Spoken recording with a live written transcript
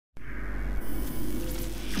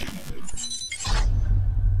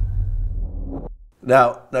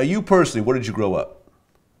Now you personally, where did you grow up?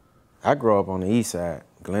 I grew up on the east side,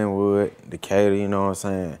 Glenwood, Decatur, you know what I'm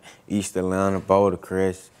saying? East Atlanta, Boulder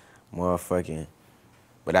Crest, motherfucking.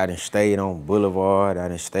 But I done stayed on Boulevard, I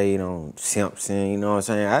done stayed on Simpson, you know what I'm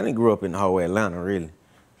saying? I done grew up in the whole Atlanta, really.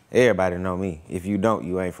 Everybody know me. If you don't,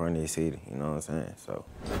 you ain't from this city, you know what I'm saying? So,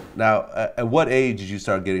 Now, at what age did you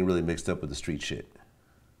start getting really mixed up with the street shit?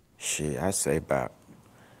 shit, I say about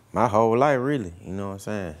my whole life, really, you know what I'm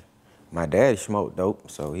saying? My daddy smoked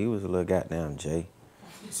dope, so he was a little goddamn J.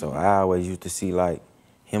 So I always used to see like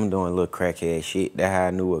him doing little crackhead shit. That's how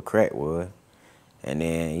I knew what crack was. And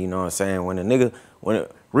then, you know what I'm saying, when a nigga, when a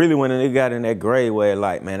nigga got in that grade where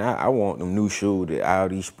like, man, I want them new shoes that all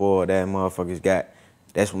these spoiled that motherfuckers got,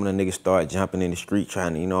 that's when a nigga start jumping in the street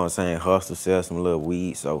trying to, you know what I'm saying, hustle, sell some little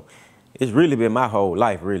weed. So it's really been my whole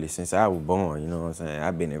life, really, since I was born, you know what I'm saying?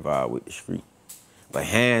 I've been involved with the street. But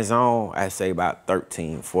hands-on, I say about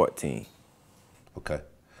 13, 14. Okay.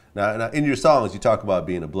 Now, in your songs, you talk about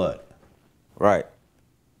being a blood. Right.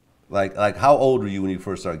 Like how old were you when you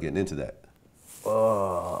first started getting into that?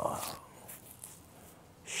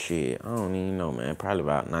 Shit, I don't even know, man. Probably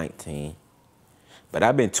about 19. But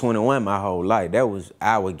I've been 21 my whole life. That was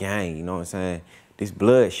our gang, you know what I'm saying? This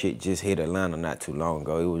blood shit just hit Atlanta not too long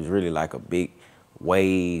ago. It was really like a big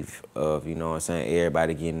wave of, you know what I'm saying,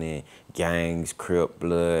 everybody getting in gangs, Crip,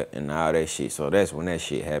 blood, and all that shit. So that's when that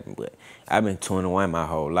shit happened. But I've been 21 my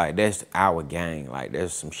whole life. That's our gang. Like,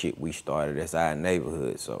 that's some shit we started. That's our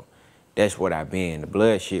neighborhood. So that's what I been. The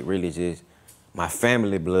blood shit really just my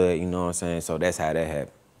family blood, you know what I'm saying? So that's how that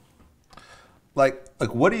happened. Like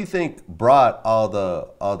what do you think brought all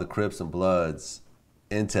the Crips and Bloods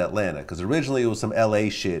into Atlanta? Because originally it was some LA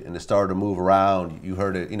shit and it started to move around. You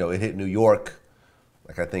heard it, it hit New York,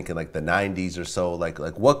 like I think in like the 90s or so. Like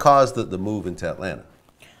what caused the move into Atlanta?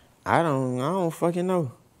 I don't fucking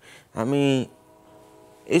know. I mean,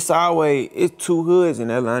 it's two hoods in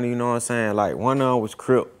Atlanta, you know what I'm saying? Like one of them was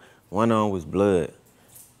Crip, one of them was Blood.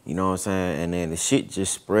 You know what I'm saying? And then the shit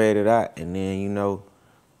just spread it out and then,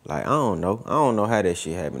 like, I don't know. I don't know how that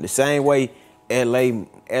shit happened. The same way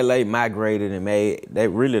LA migrated and made, that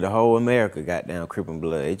really the whole America got down Crip and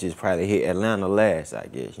Blood. It just probably hit Atlanta last, I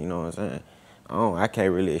guess. You know what I'm saying? I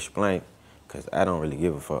can't really explain because I don't really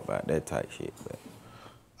give a fuck about that type shit. But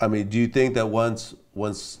I mean, do you think that once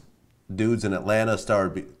dudes in Atlanta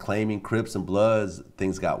started claiming Crips and Bloods,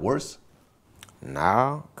 things got worse?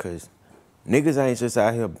 nah, because niggas ain't just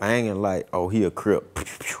out here banging like, oh, he a Crip.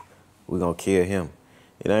 We gonna kill him.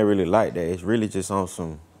 It ain't really like that. It's really just on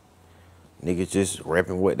some niggas just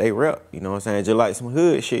repping what they rep. You know what I'm saying? Just like some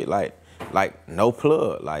hood shit, like no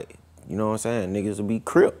plug. Like, you know what I'm saying? Niggas will be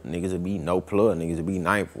Crip. Niggas will be no plug. Niggas will be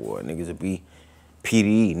Ninth Ward. Niggas will be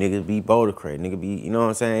PDE. Niggas will be Boulder Crate. Niggas be, you know what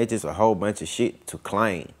I'm saying? It's just a whole bunch of shit to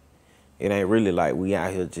claim. It ain't really like we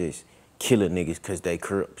out here just killing niggas cause they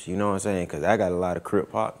Crips. You know what I'm saying? Cause I got a lot of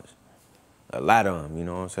Crip partners. A lot of them, you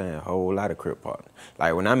know what I'm saying? A whole lot of Crip partners.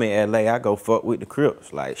 Like when I'm in LA, I go fuck with the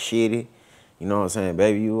Crips. Like Shitty, you know what I'm saying?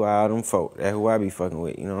 Baby, you all them folk. That's who I be fucking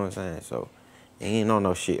with, you know what I'm saying? So, ain't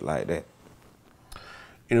no shit like that.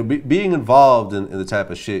 Being involved in the type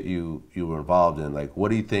of shit you were involved in, like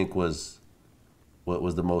what do you think was what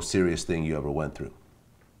was the most serious thing you ever went through?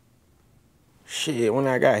 Shit, when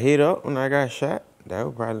I got hit up, when I got shot, that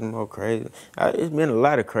was probably the most crazy. It's been a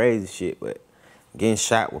lot of crazy shit, but getting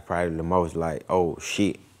shot was probably the most like, oh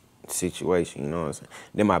shit situation, you know what I'm saying?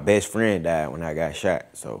 Then my best friend died when I got shot,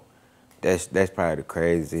 so that's probably the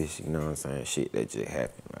craziest, you know what I'm saying, shit that just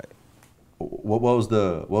happened. Like, What was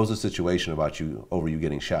the situation about you over you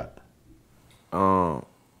getting shot? I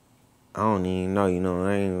don't even know,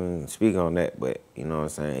 I ain't even speak on that, but you know what I'm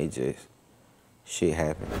saying, it just, shit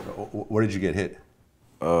happened. Where did you get hit?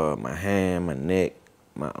 My hand, my neck,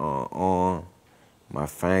 my arm, my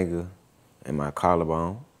finger, and my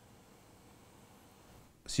collarbone.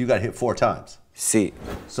 So you got hit 4 times. Sick.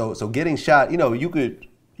 So getting shot, you could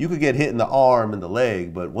get hit in the arm and the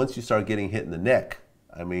leg, but once you start getting hit in the neck,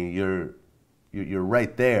 I mean, you're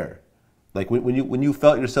right there. Like when you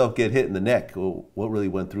felt yourself get hit in the neck, what really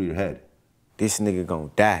went through your head? This nigga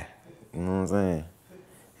gonna die. You know what I'm saying?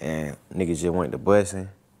 And niggas just went to busting.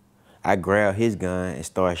 I grabbed his gun and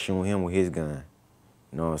started shooting him with his gun.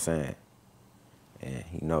 You know what I'm saying? And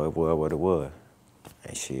it was what it was.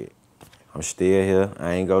 And shit, I'm still here.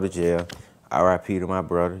 I ain't go to jail. RIP to my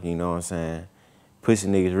brother, you know what I'm saying? Pussy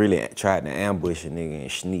niggas really tried to ambush a nigga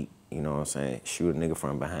and sneak, you know what I'm saying? Shoot a nigga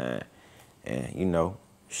from behind. And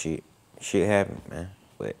shit happened, man.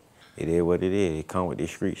 But it is what it is. It come with this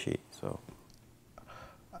street shit, so.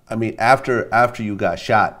 I mean, after you got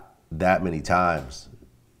shot that many times,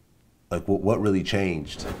 Like what really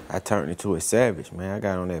changed? I turned into a savage, man. I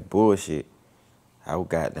got on that bullshit. I was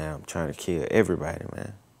goddamn trying to kill everybody,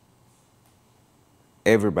 man.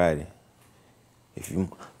 Everybody. If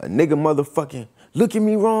you a nigga motherfucking look at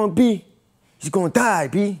me wrong, B, he's gonna die,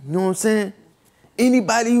 B. You know what I'm saying?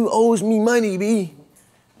 Anybody who owes me money, B.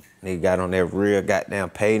 Nigga got on that real goddamn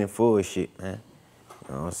paid in full shit, man.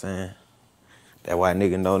 You know what I'm saying? That's why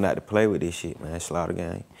nigga know not to play with this shit, man. Slaughter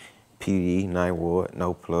gang. PD, 9th Ward,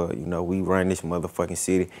 no plug. You know, we run this motherfucking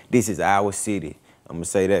city. This is our city. I'm gonna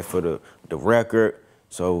say that for the record.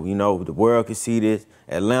 So, you know, the world can see this.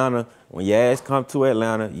 Atlanta, when your ass come to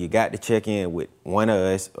Atlanta, you got to check in with one of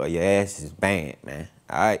us or your ass is banned, man.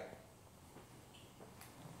 All right?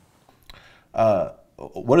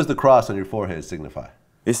 What does the cross on your forehead signify?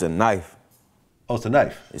 It's a knife. Oh, it's a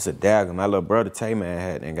knife. It's a dagger. My little brother Tay-Man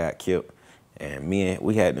had and got killed. And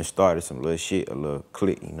we hadn't started some little shit, a little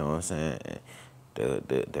clique, you know what I'm saying? And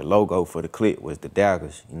the logo for the clique was the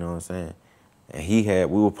daggers, you know what I'm saying? And we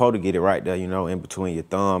were supposed to get it right there, you know, in between your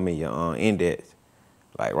thumb and your index,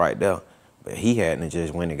 like right there. But he hadn't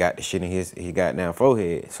just went and got the shit in his goddamn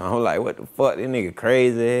forehead. So I'm like, what the fuck, this nigga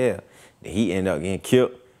crazy as hell. Then he ended up getting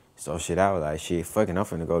killed. So shit, I was like, shit, fucking, I'm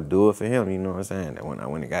finna go do it for him, you know what I'm saying? When I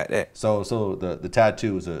went and got that. So the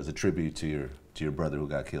tattoo is a tribute to your brother who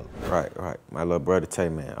got killed. Right. My little brother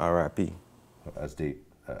Tay-Man, R.I.P. That's deep.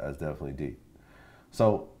 That's definitely deep.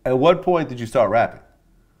 So at what point did you start rapping?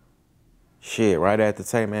 Shit, right after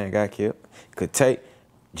Tay-Man got killed. Cause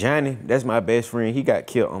Johnny, that's my best friend, he got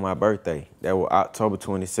killed on my birthday. That was October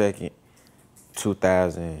 22nd,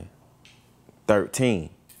 2013,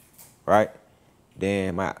 right?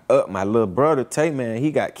 Then my little brother Tay-Man,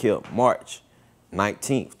 he got killed March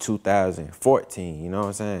 19th, 2014, you know what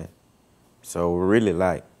I'm saying? So we're really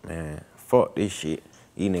like, man, fuck this shit.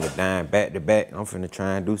 These niggas dying back to back. I'm finna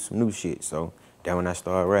try and do some new shit. So that's when I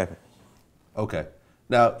started rapping. Okay.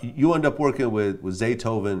 Now, you end up working with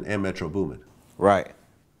Zaytoven and Metro Boomin. Right.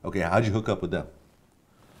 Okay, how'd you hook up with them?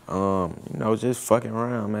 You know, just fucking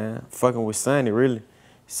around, man. Fucking with Sonny, really.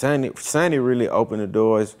 Sonny really opened the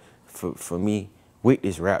doors for me with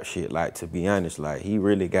this rap shit, like, to be honest. Like, he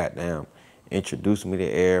really got down, introduced me to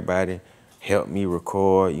everybody, helped me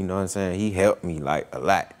record, you know what I'm saying? He helped me, like, a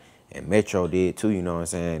lot. And Metro did, too, you know what I'm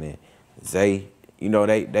saying? And Zay, you know,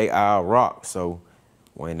 they all rock. So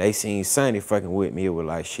when they seen Sonny fucking with me, it was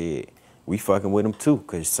like, shit, we fucking with him, too,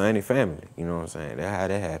 because Sonny family, you know what I'm saying? That's how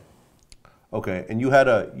that happened. Okay, and you had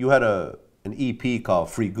an EP called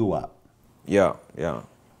Free Guap. Yeah.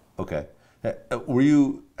 Okay.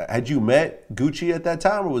 Had you met Gucci at that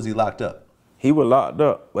time, or was he locked up? He was locked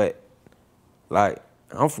up, but, like,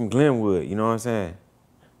 I'm from Glenwood, you know what I'm saying?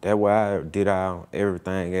 That's where I did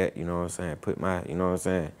everything at, you know what I'm saying? Put my, you know what I'm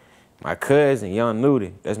saying? My cousin, Young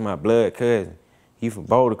Nudie, that's my blood cousin. He from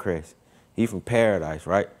Boulder Crest. He from Paradise,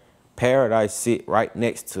 right? Paradise sit right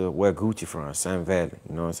next to where Gucci from, Sun Valley,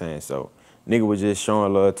 you know what I'm saying? So nigga was just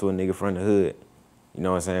showing love to a nigga from the hood, you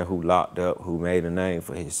know what I'm saying, who locked up, who made a name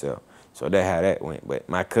for himself. So that's how that went. But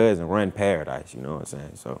my cousin run Paradise, you know what I'm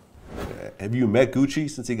saying? So. Have you met Gucci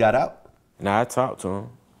since he got out? Nah, I talked to him.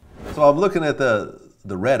 So I'm looking at the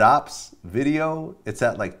Red Ops video. It's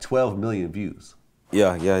at like 12 million views.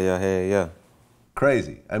 Yeah.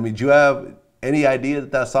 Crazy. I mean, do you have any idea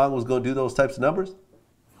that song was going to do those types of numbers?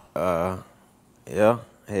 Yeah.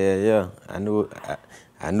 I knew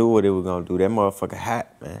what it was gonna do. That motherfucker hot,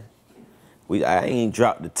 man. I ain't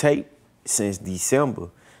dropped the tape since December.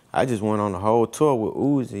 I just went on the whole tour with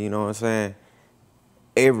Uzi, you know what I'm saying?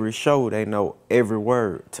 Every show, they know every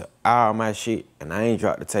word to all my shit, and I ain't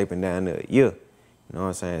dropped the tape in down there a year. You know what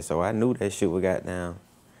I'm saying? So I knew that shit was goddamn.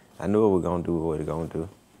 I knew it was gonna do what it gonna do.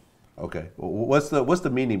 Okay. Well, what's the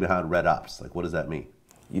meaning behind Red Ops? Like, what does that mean?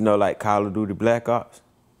 You know, like Call of Duty Black Ops?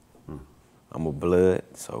 I'm a blood,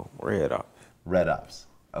 so Red Ops. Red Ops.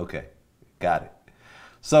 Okay. Got it.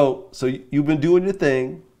 So you've been doing your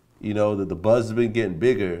thing. You know, the buzz has been getting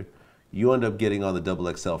bigger. You end up getting on the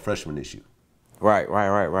XXL Freshman issue. Right.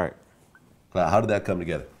 How did that come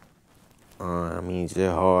together? I mean, it's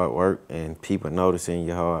just hard work and people noticing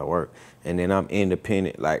your hard work. And then I'm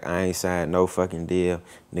independent, like I ain't signed no fucking deal.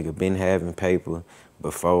 Nigga been having paper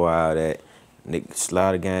before all that. Nigga,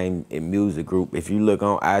 Slaughter Gang and Music Group. If you look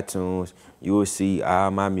on iTunes, you will see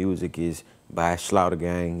all my music is by Slaughter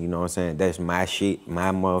Gang, you know what I'm saying? That's my shit,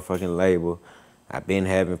 my motherfucking label. I been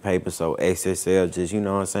having paper, so XXL just, you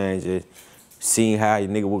know what I'm saying, just seeing how your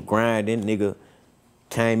nigga was grinding. Nigga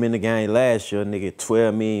came in the game last year, nigga,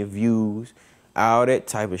 12 million views, all that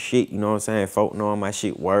type of shit, you know what I'm saying? Folk knowing my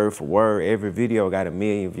shit word for word. Every video got 1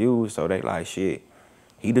 million views, so they like, shit,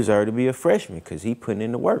 he deserved to be a freshman because he putting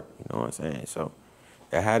in the work, you know what I'm saying? So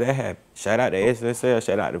That's how that happened. Shout out to XXL,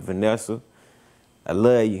 shout out to Vanessa. I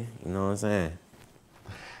love you, you know what I'm saying?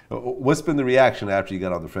 What's been the reaction after you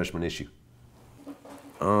got on the freshman issue?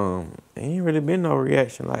 Ain't really been no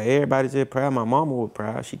reaction. Like, everybody just proud. My mama was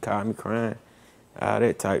proud. She called me crying, all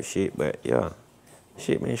that type shit. But yeah,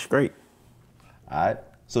 shit been straight. All right.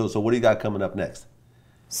 So what do you got coming up next?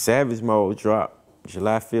 Savage Mode drop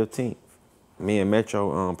July 15th. Me and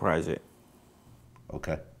Metro project.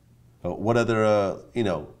 Okay. What other,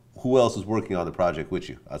 who else is working on the project with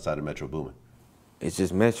you outside of Metro Boomin? It's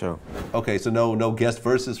just Metro. Okay, so no guest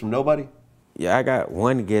verses from nobody? Yeah, I got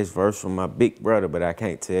one guest verse from my big brother, but I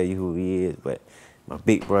can't tell you who he is. But my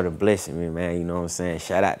big brother blessing me, man, you know what I'm saying?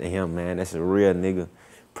 Shout out to him, man. That's a real nigga.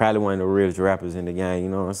 Probably one of the realest rappers in the game, you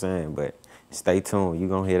know what I'm saying? But stay tuned. You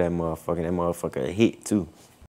gonna hear that motherfucker a hit, too.